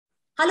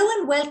Hello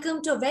and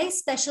welcome to a very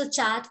special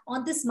chat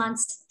on this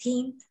month's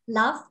theme,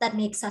 Love That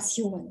Makes Us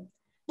Human.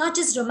 Not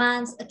just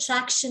romance,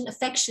 attraction,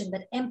 affection,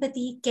 but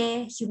empathy,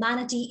 care,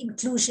 humanity,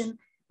 inclusion,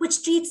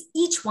 which treats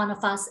each one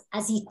of us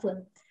as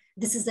equal.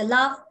 This is a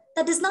love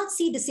that does not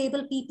see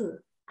disabled people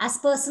as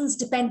persons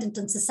dependent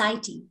on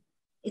society.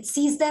 It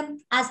sees them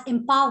as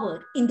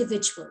empowered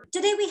individuals.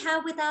 Today we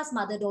have with us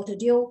mother-daughter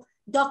duo,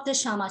 Dr.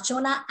 Shayama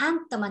Chona and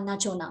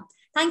Tamana Chona.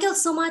 Thank you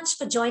so much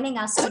for joining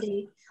us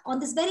today on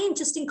this very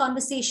interesting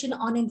conversation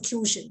on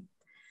inclusion.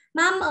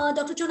 Ma'am,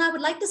 Dr. Chona, I would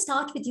like to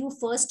start with you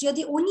first. You're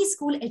the only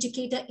school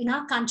educator in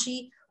our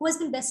country who has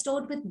been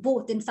bestowed with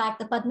both, in fact,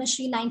 the Padma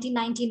Shri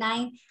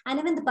 1999 and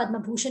even the Padma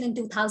Bhushan in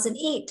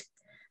 2008.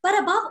 But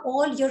above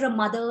all, you're a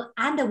mother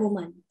and a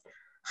woman.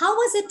 How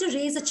was it to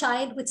raise a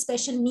child with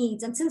special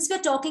needs? And since we're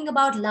talking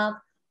about love,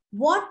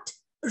 what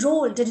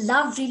role did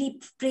love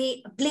really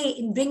play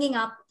in bringing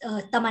up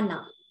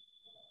Tamanna?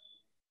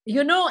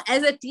 You know,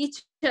 as a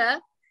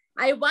teacher,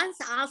 I once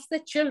asked the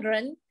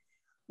children,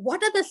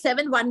 what are the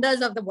 7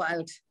 wonders of the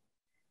world?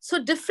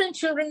 So different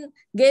children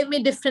gave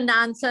me different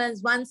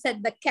answers. One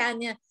said the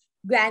Canyon,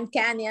 Grand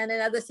Canyon,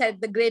 another said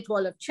the Great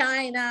Wall of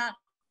China,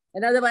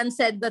 another one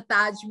said the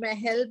Taj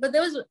Mahal. But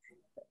there was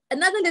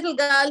another little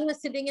girl who was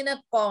sitting in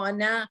a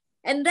corner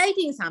and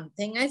writing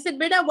something. I said,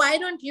 Beta, why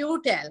don't you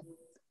tell?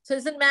 So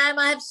he said, ma'am,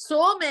 I have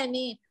so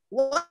many.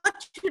 What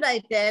should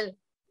I tell?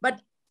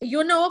 But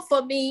you know,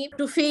 for me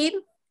to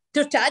feel,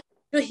 to touch,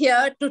 to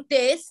hear, to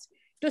taste,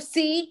 to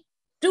see,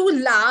 to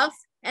laugh,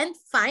 and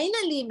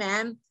finally,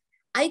 ma'am,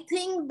 I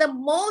think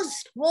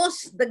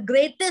the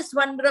greatest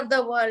wonder of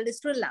the world is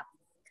to love.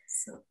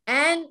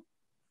 And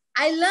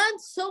I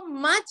learned so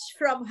much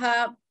from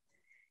her.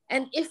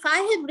 And if I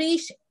have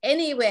reached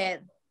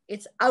anywhere,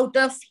 it's out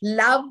of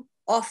love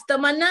of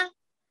Tamanna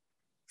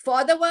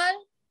for the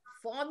world,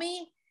 for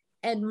me,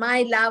 and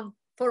my love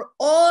for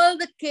all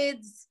the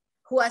kids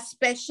who are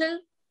special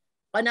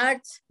on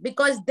earth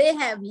because they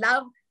have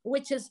love,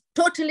 which is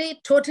totally,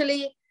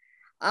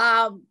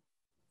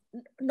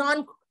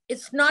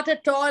 it's not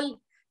at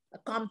all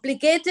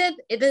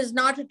complicated. It is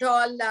not at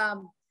all,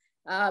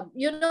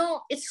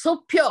 it's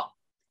so pure.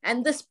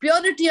 And this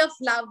purity of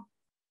love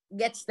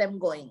gets them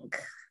going.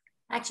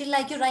 Actually,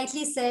 like you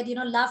rightly said,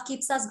 love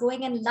keeps us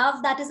going, and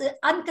love that is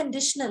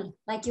unconditional,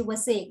 like you were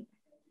saying.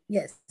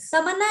 Yes.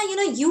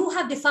 Tamanna, you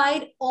have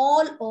defied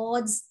all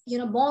odds,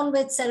 born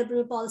with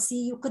cerebral palsy.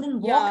 You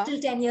couldn't walk till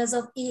 10 years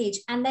of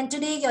age. And then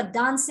today you're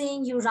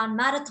dancing, you run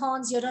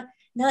marathons, you're a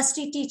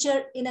nursery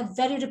teacher in a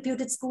very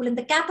reputed school in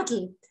the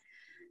capital.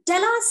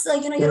 Tell us,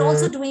 you're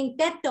also doing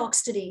TED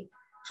Talks today.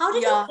 How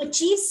did you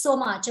achieve so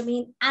much? I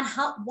mean, and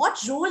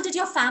what role did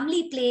your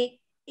family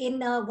play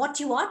in what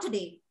you are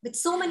today with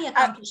so many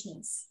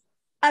accomplishments?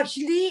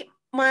 Actually,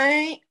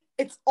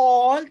 it's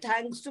all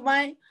thanks to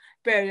my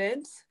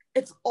parents.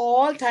 It's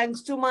all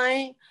thanks to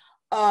my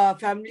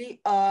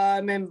family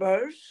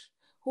members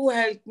who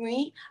helped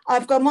me.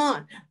 I've come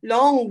a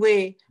long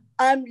way.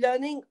 I'm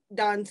learning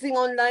dancing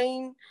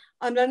online.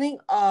 I'm learning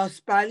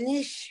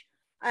Spanish.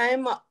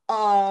 I'm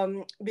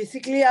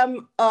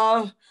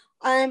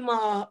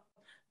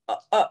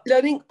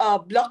learning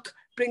block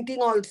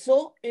printing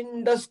also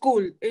in the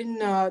school, in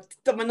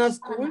Tamana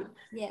school.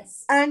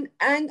 Yes. And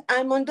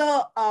I'm on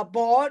the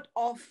board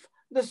of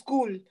the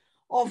school,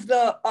 of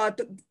the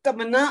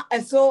Tamana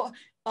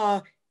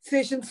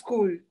Association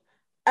School.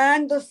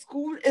 And the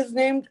school is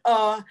named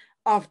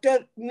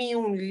after me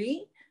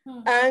only.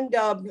 And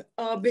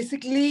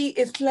basically,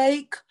 it's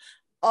like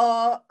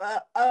I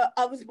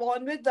was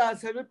born with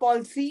cerebral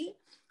palsy,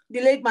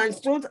 delayed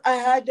milestones. I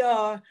had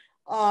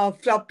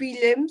floppy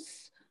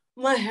limbs.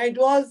 My head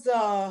was,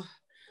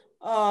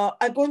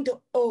 I couldn't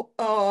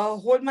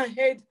hold my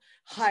head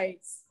high.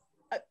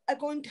 I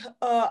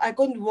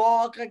couldn't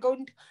walk. I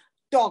couldn't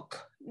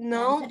talk.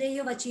 Now today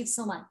you've achieved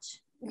so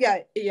much.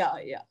 Yeah.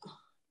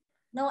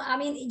 No, I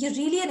mean, you're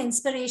really an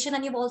inspiration,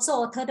 and you've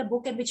also authored a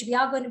book in which we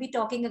are going to be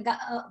talking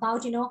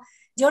about,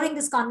 during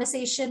this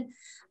conversation.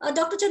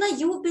 Dr. Chona,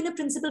 you've been a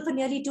principal for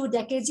nearly 2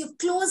 decades. You've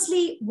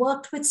closely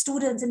worked with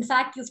students. In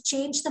fact, you've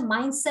changed the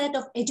mindset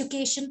of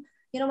education,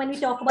 when we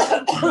talk about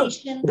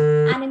integration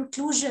and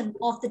inclusion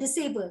of the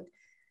disabled.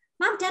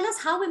 Ma'am, tell us,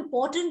 how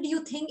important do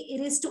you think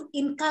it is to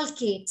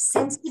inculcate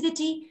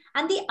sensitivity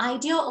and the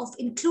idea of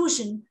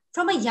inclusion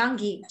from a young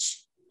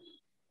age?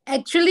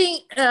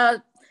 Actually,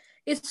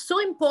 it's so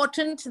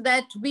important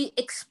that we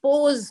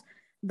expose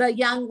the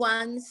young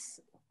ones,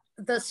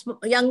 the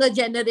younger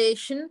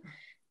generation,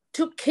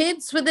 to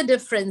kids with a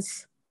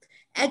difference.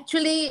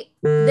 Actually,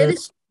 there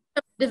is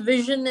a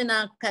division in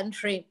our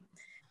country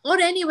or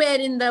anywhere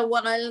in the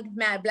world,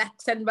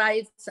 blacks and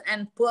whites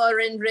and poor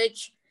and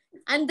rich.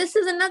 And this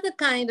is another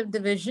kind of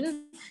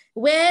division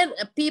where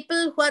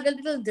people who are a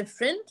little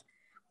different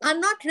are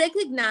not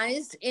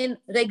recognized in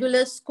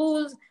regular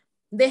schools.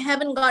 They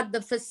haven't got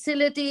the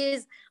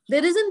facilities.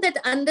 There isn't that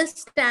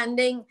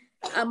understanding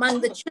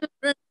among the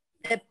children,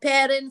 their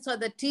parents or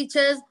the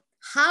teachers,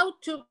 how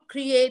to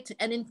create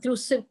an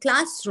inclusive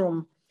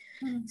classroom.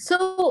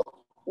 So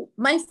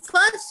my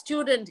first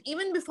student,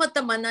 even before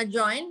Tamanna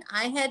joined,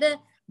 I had a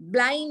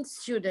blind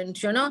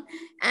student, you know.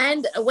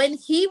 And when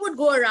he would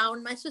go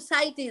around, my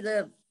society,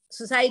 the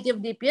Society of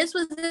DPS,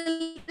 was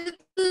a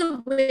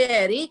little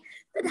wary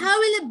that how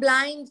will a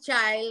blind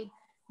child,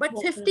 but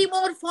 50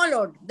 more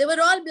followed. They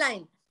were all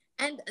blind.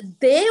 And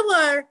they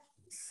were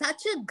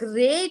such a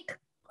great,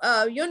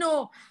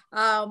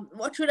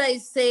 what should I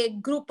say,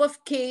 group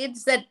of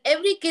kids that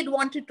every kid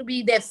wanted to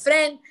be their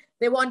friend.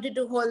 They wanted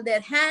to hold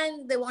their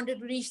hand. They wanted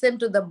to reach them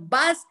to the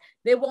bus.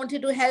 They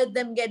wanted to help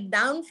them get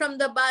down from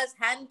the bus,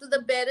 hand to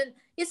the parent.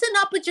 It's an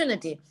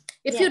opportunity.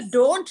 If you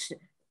don't,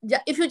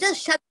 if you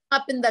just shut them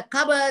up in the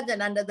cupboard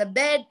and under the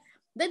bed,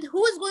 then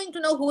who is going to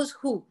know who's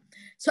who?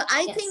 So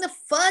I think the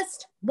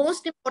first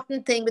most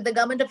important thing with the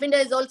government of India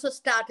is also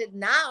started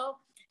now,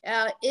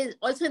 is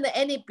also in the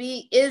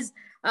NEP, is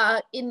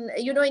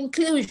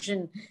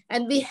inclusion.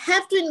 And we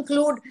have to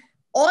include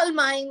all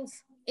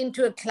minds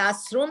into a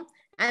classroom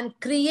and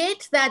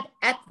create that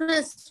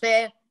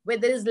atmosphere where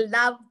there is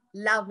love,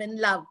 love, and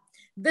love.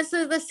 This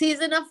is the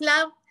season of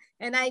love.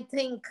 And I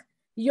think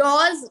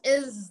yours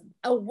is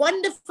a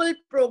wonderful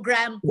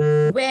program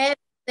where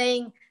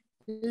saying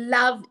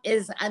love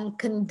is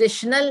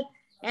unconditional.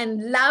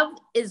 And love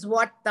is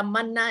what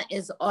Tamanna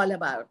is all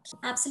about.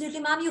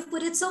 Absolutely, ma'am. You've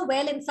put it so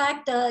well. In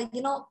fact,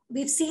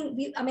 we've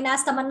seen,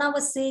 as Tamanna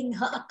was saying,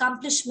 her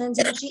accomplishments,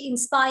 she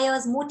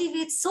inspires,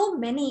 motivates so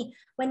many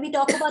when we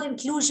talk about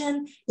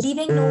inclusion,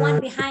 leaving no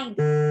one behind.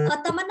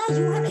 Tamanna,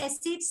 you have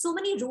essayed so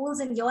many roles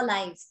in your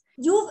life.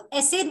 You've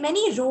essayed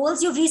many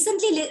roles. You've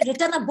recently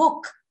written a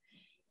book.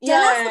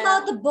 Tell us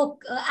about the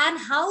book and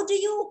how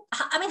did you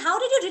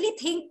really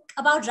think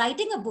about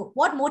writing a book?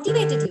 What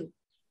motivated you?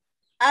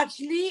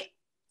 Actually,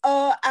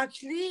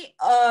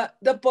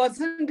 the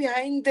person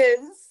behind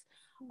this,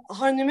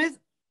 her name is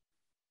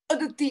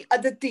Aditi.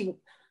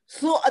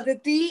 So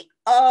Aditi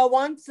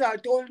once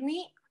told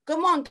me,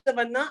 "Come on,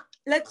 Tamanna,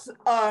 let's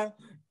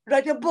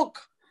write a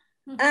book."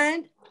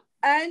 And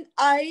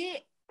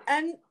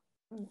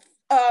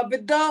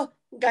with the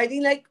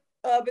guiding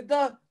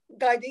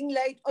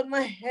light, on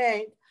my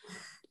head,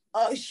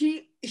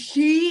 she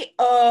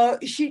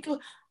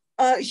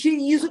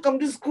used to come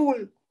to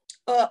school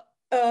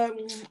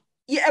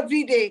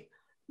every day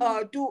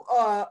to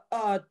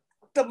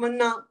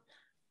Tamanna.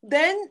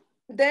 Then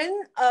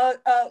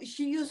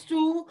she used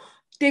to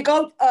take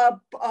out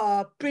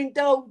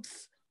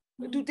printouts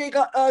to take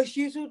out.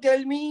 She used to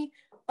tell me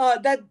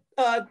that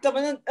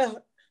Tamanna,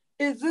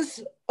 is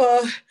this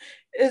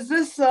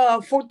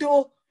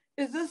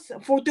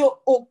photo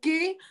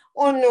okay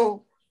or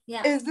no?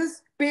 Yeah. Is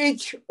this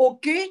page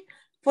okay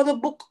for the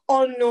book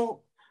or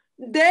no?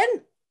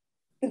 Then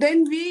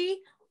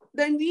we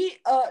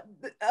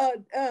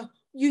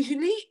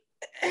usually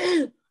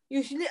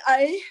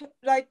I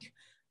write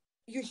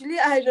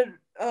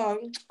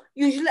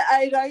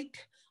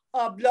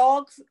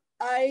blogs.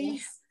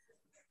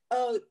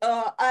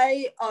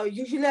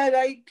 Usually I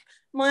write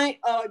my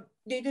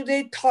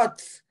day-to-day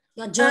thoughts.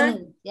 Your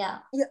journal,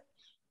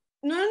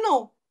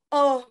 No,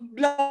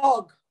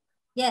 blog.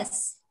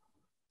 Yes.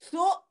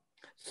 So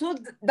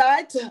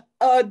that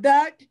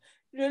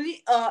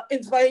really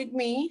inspired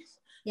me.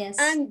 Yes.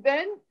 And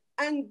then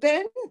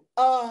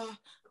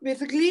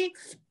basically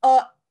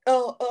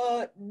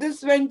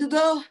this went to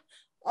the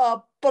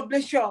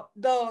publisher,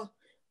 the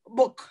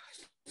book.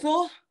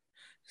 So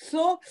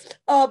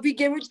we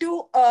gave it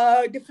to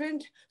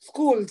different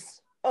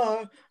schools,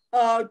 to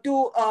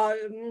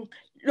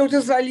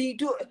Lotus Valley,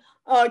 to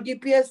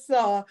DPS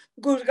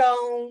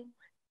Gurgaon,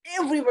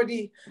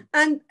 everybody.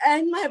 And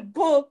my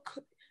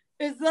book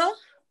is the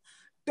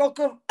talk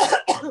of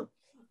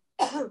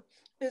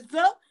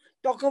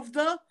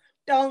the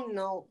town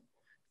now.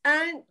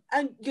 And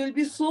you'll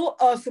be so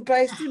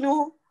surprised to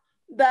know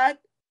that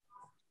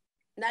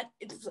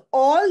it's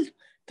all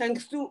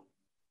thanks to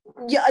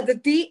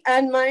Aditi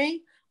and my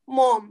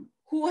mom,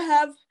 who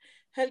have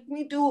helped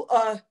me to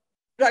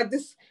write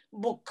this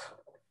book.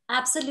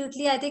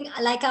 Absolutely. I think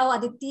like how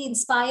Aditi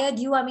inspired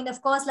you. I mean,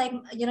 of course, like,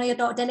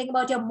 you're telling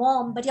about your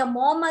mom, but your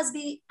mom must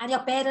be, and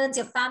your parents,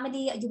 your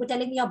family, you were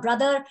telling me your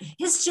brother,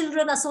 his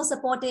children are so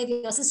supportive,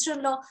 your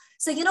sister-in-law.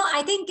 So,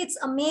 I think it's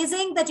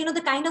amazing that,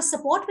 the kind of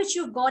support which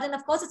you've got. And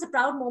of course, it's a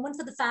proud moment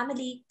for the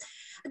family.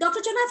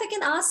 Dr. Chona, if I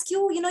can ask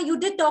you, you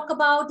did talk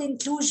about the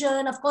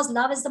inclusion. Of course,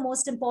 love is the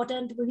most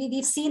important.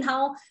 We've seen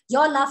how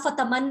your love for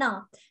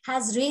Tamanna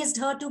has raised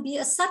her to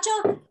be such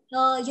a,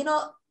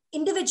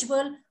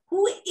 individual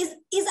who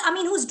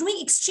who's doing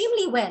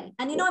extremely well.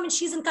 And,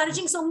 she's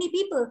encouraging so many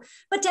people.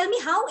 But tell me,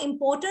 how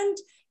important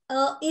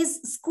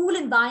is school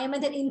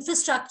environment and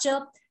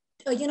infrastructure?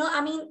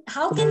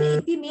 How can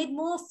it be made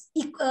more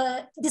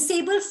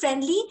disabled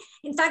friendly?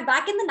 In fact,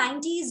 back in the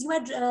 90s, you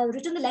had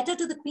written a letter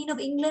to the Queen of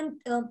England,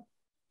 to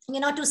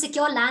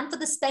secure land for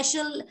the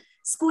special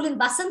school in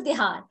Basant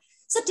Vihar.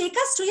 So take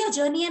us through your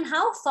journey and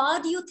how far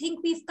do you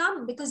think we've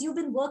come? Because you've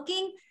been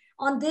working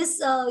on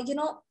this, on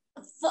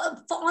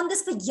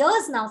this for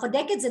years now, for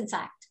decades, in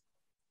fact.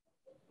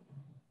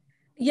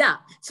 Yeah.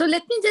 So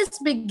let me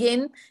just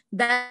begin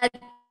that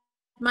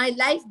my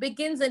life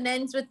begins and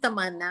ends with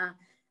Tamanna,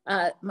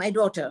 my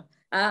daughter.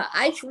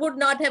 would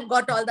not have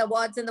got all the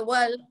awards in the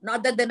world,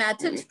 not that they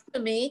mattered to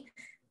me,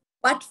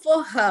 but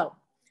for her.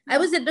 I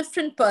was a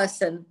different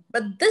person.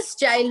 But this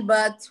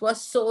childbirth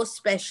was so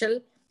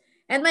special.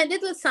 And my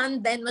little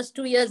son then was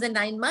 2 years and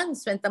 9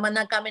 months when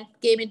Tamanna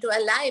came into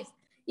our life.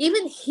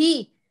 Even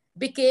he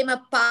became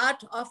a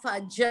part of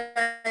our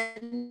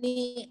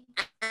journey.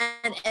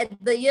 And at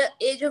the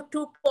age of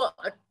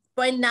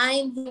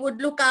 2.9, he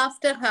would look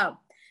after her.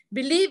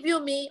 Believe you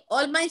me,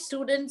 all my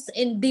students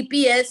in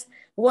DPS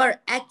were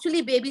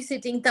actually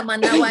babysitting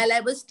Tamanna while I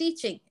was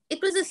teaching. It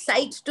was a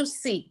sight to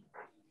see.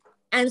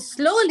 And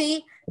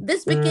slowly,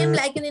 this became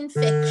like an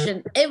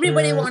infection.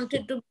 Everybody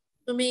wanted to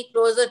me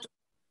closer to.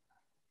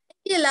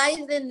 I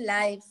realized in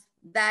life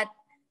that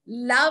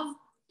love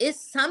is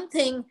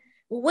something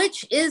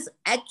which is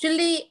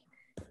actually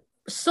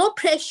so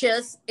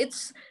precious.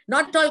 It's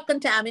not all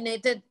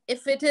contaminated.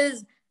 If it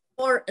is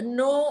for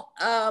no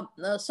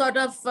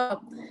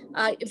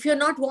if you're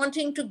not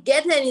wanting to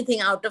get anything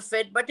out of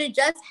it, but it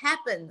just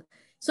happens.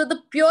 So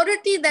the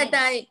purity that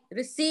I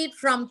received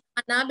from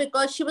Anna,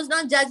 because she was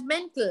not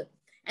judgmental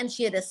and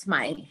she had a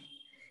smile.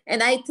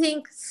 And I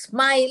think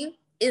smile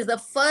is the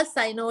first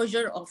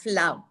cynosure of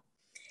love.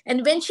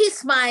 And when she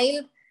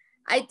smiled,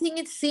 I think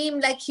it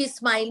seemed like she's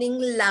smiling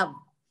love.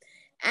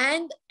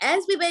 And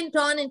as we went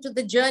on into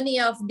the journey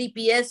of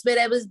DPS, where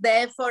I was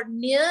there for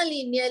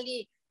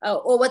nearly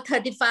over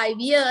 35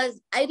 years,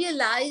 I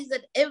realized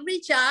that every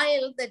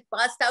child that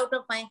passed out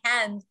of my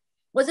hands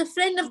was a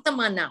friend of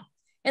Tamanna.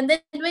 And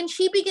then when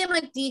she became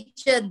a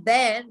teacher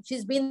there,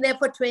 she's been there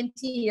for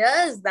 20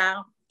 years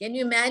now. Can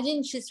you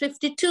imagine? She's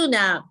 52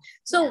 now.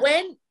 So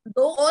when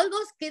all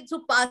those kids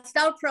who passed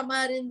out from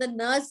her in the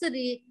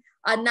nursery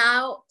are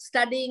now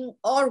studying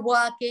or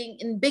working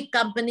in big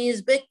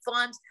companies, big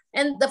firms,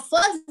 and the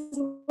first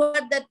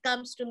word that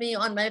comes to me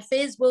on my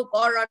Facebook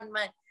or on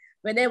my,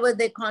 whenever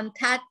they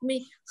contact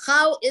me,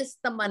 how is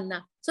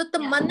Tamanna? So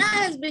Tamanna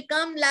has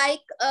become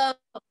like a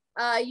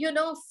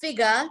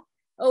figure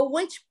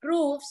which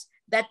proves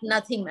that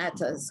nothing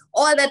matters.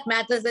 All that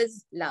matters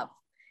is love.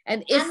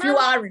 And if you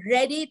are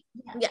ready,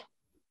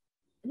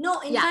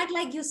 No, in fact,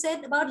 like you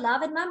said about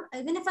love, and ma'am,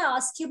 even if I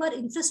ask you about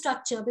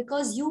infrastructure,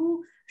 because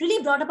you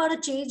really brought about a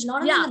change,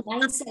 not only in the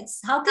mindsets,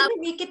 how can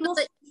we make it more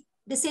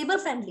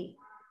disabled friendly?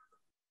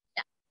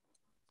 Yeah.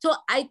 So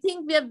I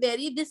think we are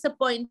very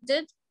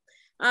disappointed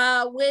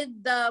with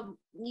the,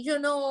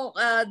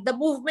 the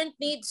movement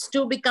needs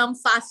to become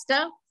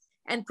faster,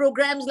 and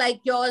programs like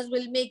yours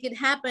will make it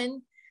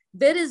happen.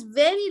 There is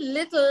very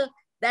little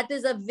that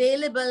is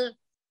available,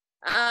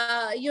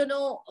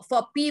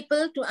 for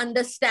people to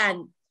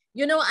understand.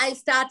 I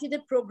started a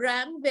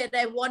program where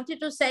I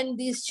wanted to send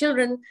these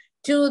children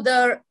to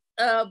the,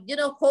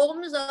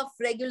 homes of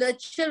regular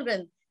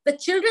children. The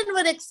children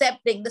were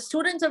accepting, the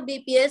students of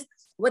DPS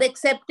were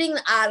accepting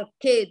our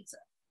kids,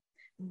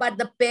 but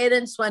the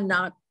parents were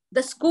not.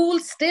 The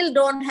schools still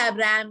don't have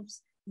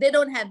ramps. They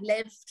don't have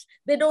lifts.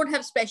 They don't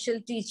have special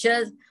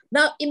teachers.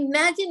 Now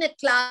imagine a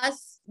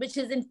class which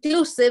is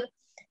inclusive,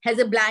 has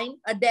a blind,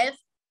 a deaf,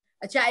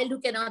 a child who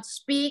cannot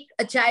speak,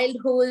 a child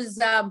who is,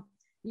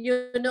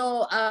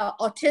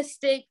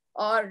 autistic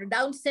or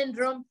Down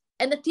syndrome,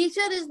 and the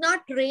teacher is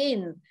not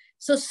trained.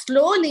 So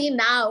slowly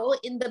now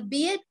in the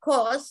B.Ed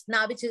course,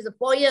 now which is a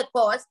 4-year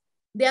course,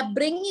 they are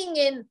bringing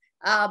in,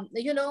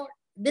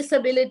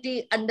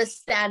 disability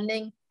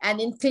understanding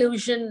and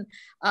inclusion,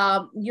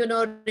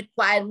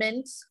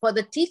 requirements for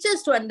the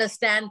teachers to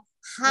understand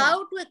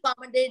how to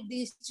accommodate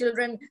these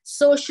children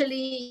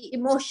socially,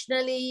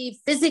 emotionally,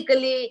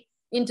 physically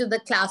into the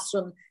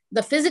classroom.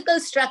 The physical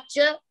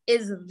structure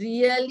is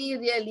really,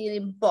 really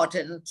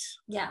important.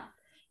 Yeah.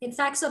 In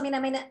fact, so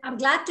I'm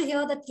glad to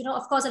hear that,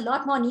 of course, a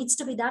lot more needs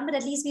to be done, but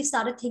at least we've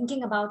started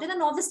thinking about it.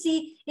 And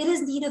obviously, it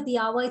is need of the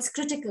hour. It's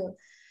critical.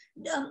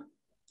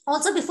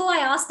 Also, before I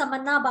asked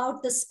Tamanna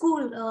about the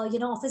school,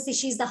 obviously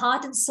she's the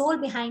heart and soul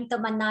behind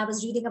Tamanna. I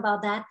was reading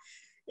about that.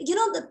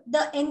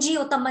 The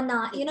NGO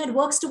Tamanna, it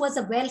works towards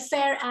the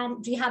welfare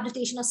and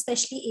rehabilitation of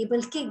specially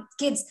able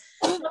kids.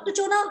 Dr.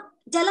 Chona,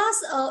 tell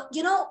us,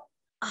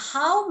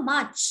 how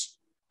much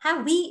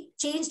have we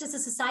changed as a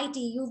society?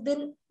 You've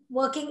been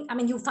working,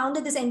 you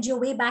founded this NGO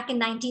way back in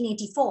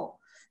 1984.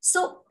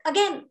 So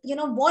again,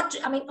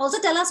 also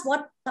tell us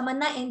what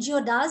Tamanna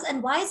NGO does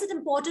and why is it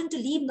important to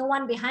leave no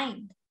one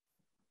behind?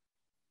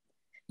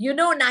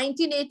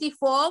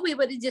 1984, we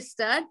were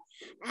registered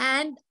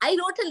and I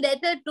wrote a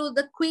letter to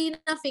the Queen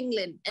of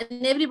England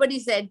and everybody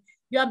said,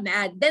 you're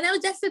mad. Then I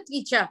was just a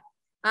teacher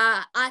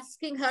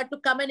asking her to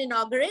come and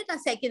inaugurate our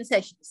second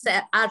session,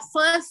 our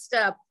first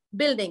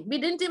building. We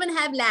didn't even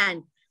have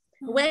land.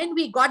 When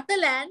we got the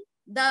land,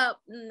 the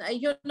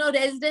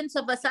residents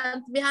of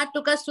Vasant Vihar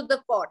took us to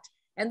the court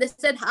and they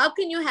said, how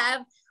can you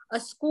have a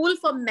school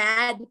for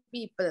mad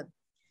people?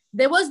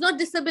 There was no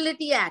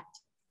Disability Act.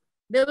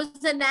 There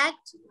was an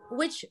act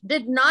which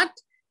did not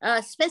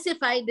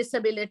specify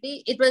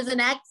disability. It was an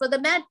act for the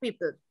mad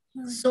people.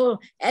 So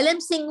LM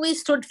Singhvi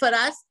stood for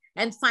us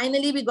and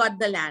finally we got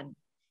the land.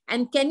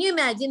 And can you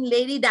imagine,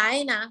 Lady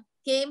Diana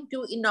came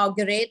to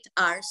inaugurate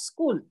our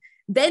school.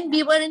 Then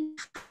we were in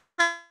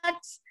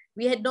huts.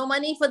 We had no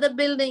money for the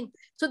building.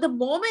 So the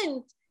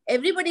moment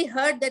everybody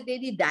heard that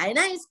Lady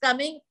Diana is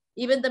coming,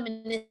 even the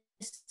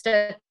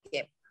minister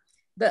came.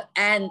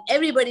 And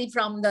everybody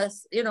from the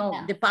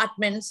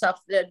departments of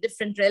the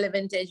different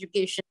relevant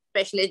education,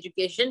 special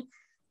education.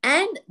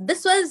 And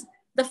this was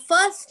the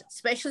first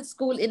special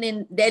school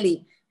in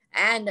Delhi,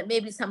 and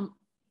maybe some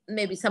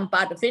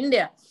part of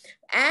India.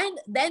 And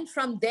then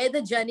from there,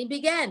 the journey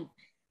began.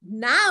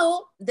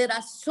 Now there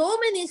are so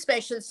many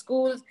special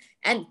schools,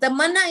 and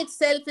Tamana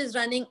itself is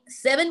running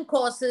 7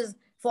 courses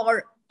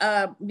for,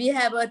 we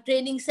have a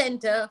training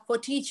center for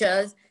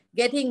teachers,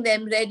 getting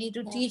them ready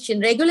to teach in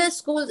regular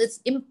schools. It's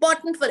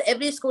important for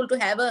every school to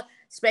have a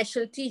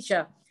special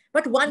teacher.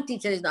 But one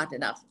teacher is not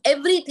enough.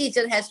 Every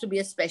teacher has to be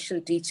a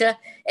special teacher.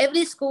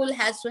 Every school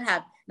has to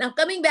have. Now,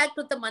 coming back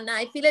to Tamanna,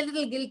 I feel a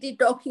little guilty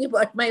talking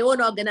about my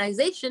own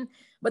organization,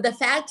 but the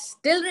fact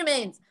still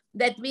remains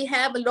that we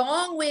have a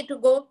long way to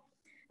go.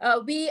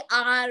 We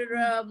are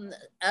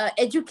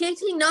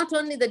educating not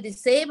only the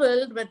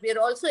disabled, but we are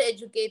also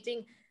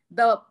educating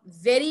the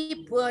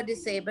very poor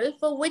disabled,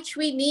 for which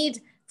we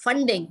need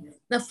funding.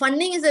 The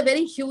funding is a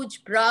very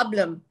huge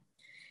problem.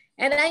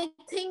 And I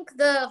think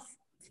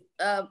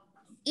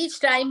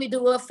each time we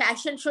do a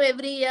fashion show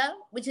every year,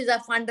 which is a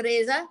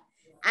fundraiser,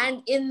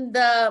 and in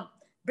the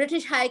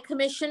British High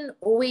Commission,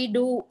 we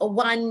do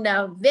one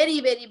very,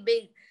 very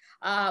big,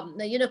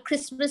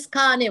 Christmas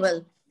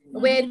carnival,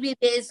 where we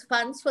raise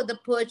funds for the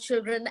poor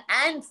children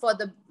and for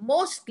the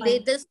most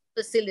latest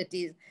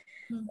facilities.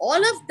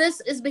 All of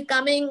this is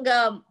becoming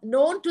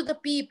known to the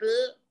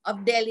people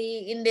of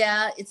Delhi,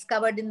 India. It's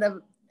covered in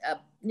the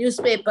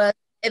newspaper,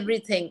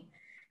 everything.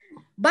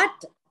 But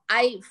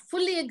I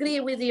fully agree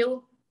with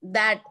you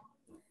that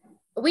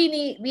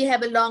we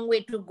have a long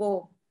way to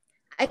go.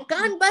 I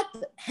can't but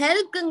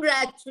help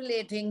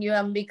congratulating you,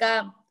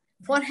 Ambika,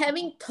 for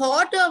having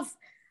thought of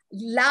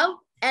love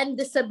and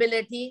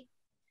disability,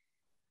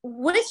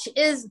 which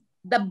is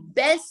the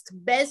best,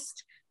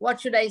 what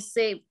should I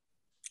say,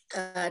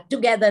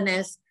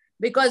 togetherness.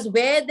 Because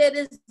where there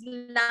is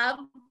love,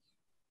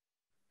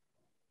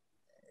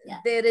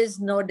 there is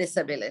no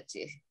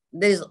disability.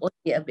 There is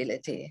only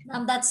ability.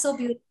 That's so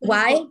beautiful.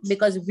 Why?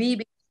 Because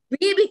we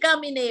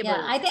become enabled.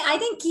 Yeah, I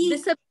think key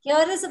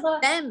here is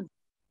about them.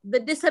 The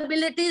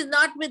disability is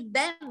not with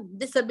them.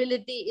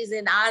 Disability is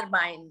in our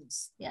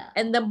minds. Yeah.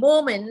 And the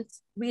moment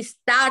we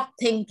start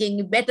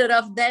thinking better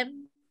of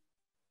them,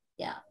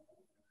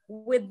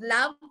 with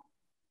love,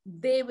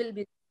 they will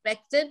be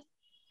respected,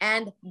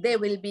 and there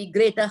will be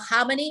greater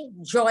harmony,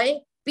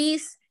 joy,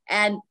 peace,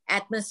 and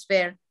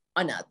atmosphere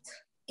on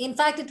earth. In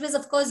fact, it was,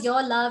 of course,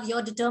 your love,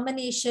 your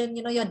determination,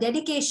 your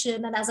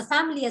dedication. And as a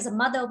family, as a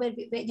mother, where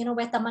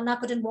Tamanna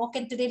couldn't walk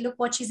in today, look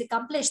what she's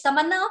accomplished.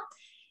 Tamanna,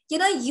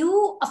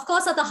 you, of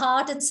course, are the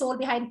heart and soul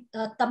behind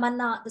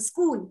Tamanna, the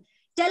school.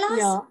 Tell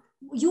us,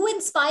 you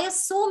inspire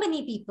so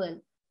many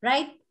people,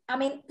 right? I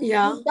mean,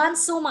 you've done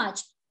so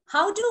much.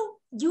 How do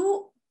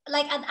you,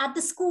 like at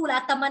the school,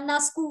 at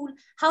Tamanna school,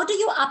 how do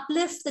you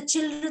uplift the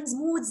children's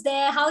moods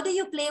there? How do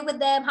you play with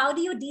them? How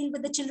do you deal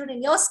with the children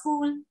in your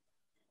school?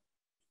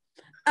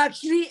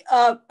 Actually,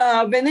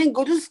 when I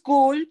go to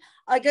school,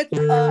 I get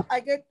the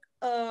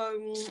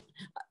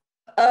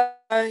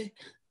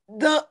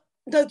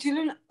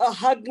children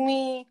hug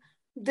me.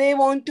 They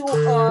want to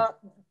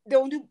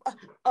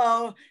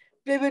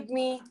play with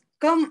me.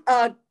 Come,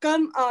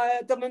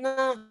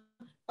 Tamana,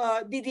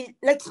 Didi,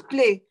 let's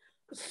play.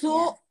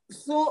 So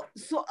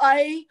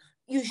I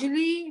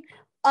usually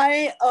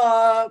play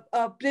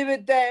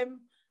with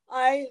them.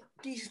 I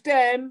teach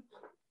them,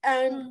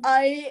 and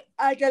I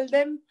tell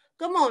them,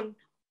 come on,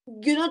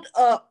 you're not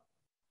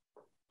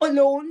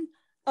alone.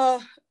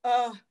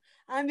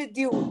 I'm with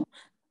you.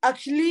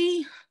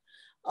 Actually,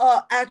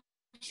 I'm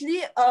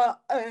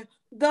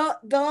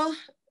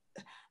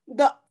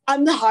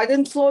the heart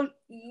and soul.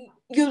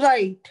 You're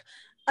right.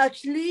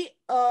 Actually,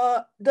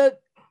 the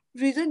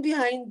reason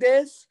behind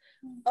this,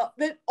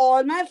 when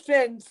all my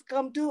friends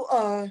come to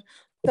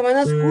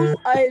Tamana school,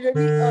 I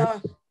really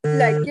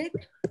like it,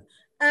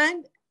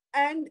 and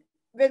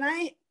when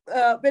I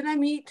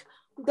meet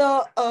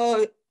the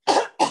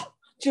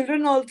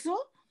children also,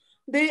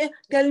 they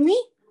tell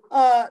me,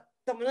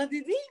 Tamana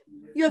Didi,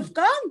 you have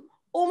come.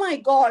 Oh my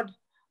God,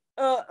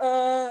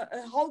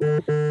 how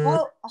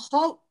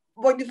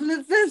wonderful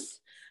is this?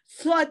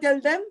 So I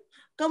tell them,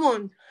 come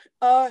on,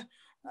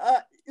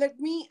 let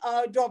me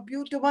drop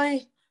you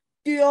to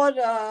your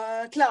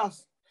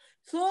class.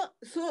 So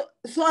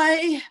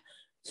I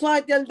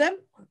tell them,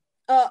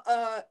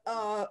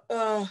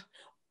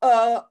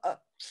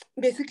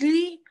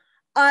 basically,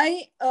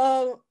 I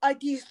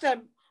teach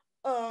them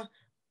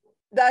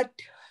that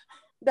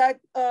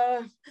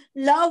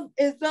love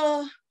is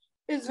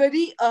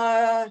very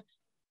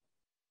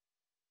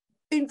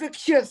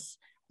infectious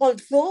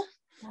also,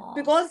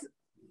 because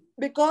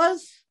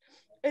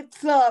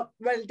it's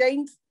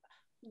Valentine's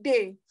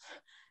Day,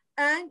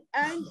 and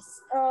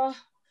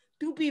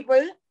two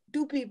people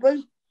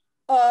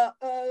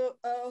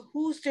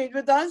who stayed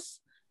with us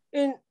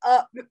in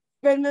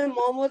when my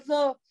mom was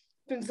the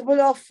principal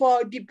of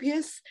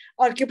DPS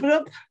or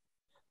Kipurup,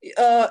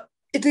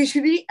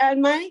 initially,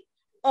 and my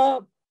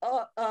uh,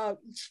 uh, uh,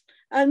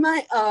 and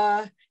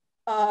my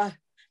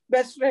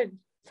best friend,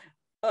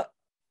 uh,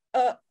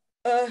 uh,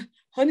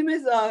 her name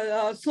is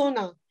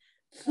Sona.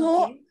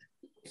 So, Okay.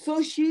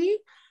 so she,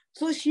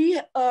 so she,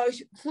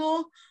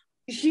 so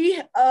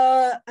she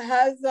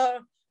has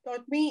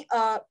taught me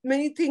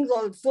many things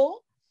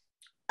also,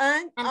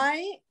 and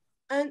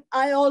And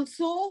I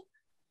also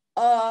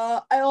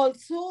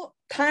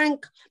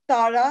thank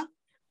Tara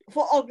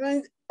for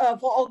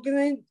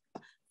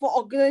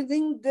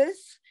organizing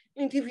this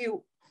interview,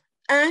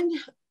 and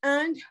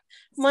and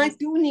my yes.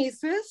 two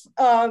nieces,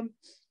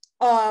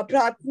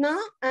 Pratna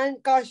and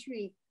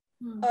Kashvi,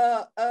 Hmm.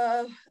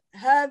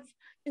 have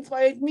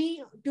inspired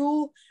me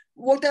to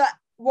what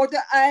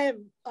I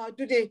am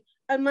today,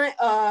 and my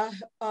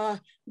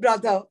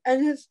brother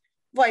and his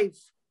wife,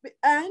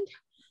 and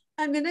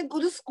when I go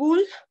to school,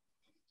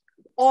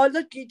 all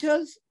the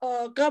teachers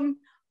come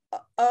uh,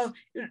 uh,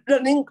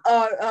 running,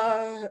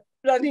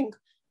 running.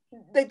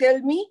 They tell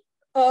me,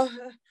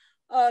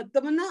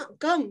 Tamanna,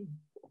 come,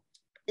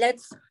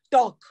 let's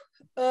talk.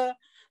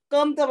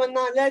 Come,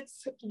 Tamanna,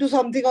 let's do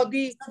something. Or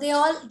the So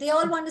they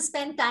all want to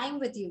spend time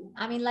with you.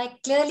 I mean,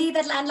 like clearly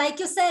that, and like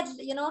you said,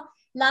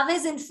 love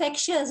is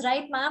infectious,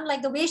 right, ma'am?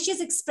 Like the way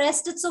she's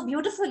expressed it so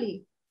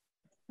beautifully.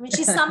 I mean,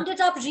 she summed it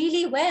up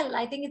really well.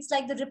 I think it's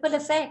like the ripple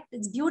effect.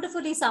 It's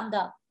beautifully summed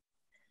up.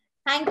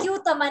 Thank you,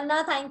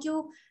 Tamanna. Thank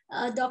you,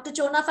 Dr.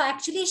 Chona, for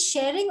actually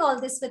sharing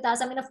all this with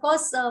us. I mean, of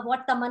course,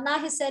 what Tamanna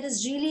has said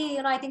is really,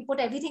 I think put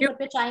everything what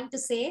we're trying to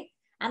say.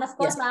 And of Yeah.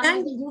 course, ma'am,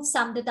 and you've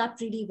summed it up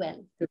really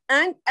well.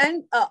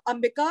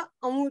 Ambika,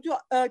 I want to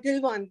tell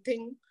you one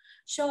thing.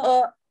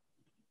 Sure.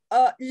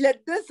 Uh,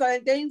 let this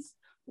Valentine's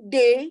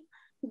Day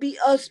be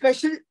a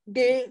special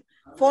day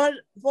for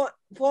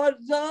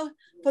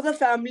the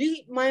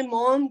family, my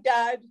mom,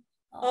 dad,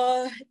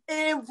 Oh,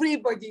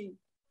 everybody,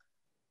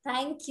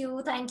 thank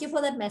you. Thank you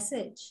for that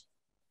message.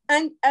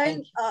 and Thank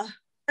and you.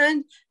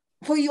 and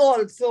for you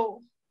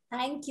also.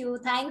 Thank you.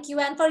 Thank you.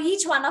 And for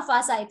each one of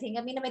us, I think.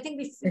 I mean, I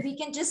think we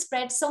can just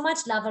spread so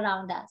much love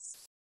around us.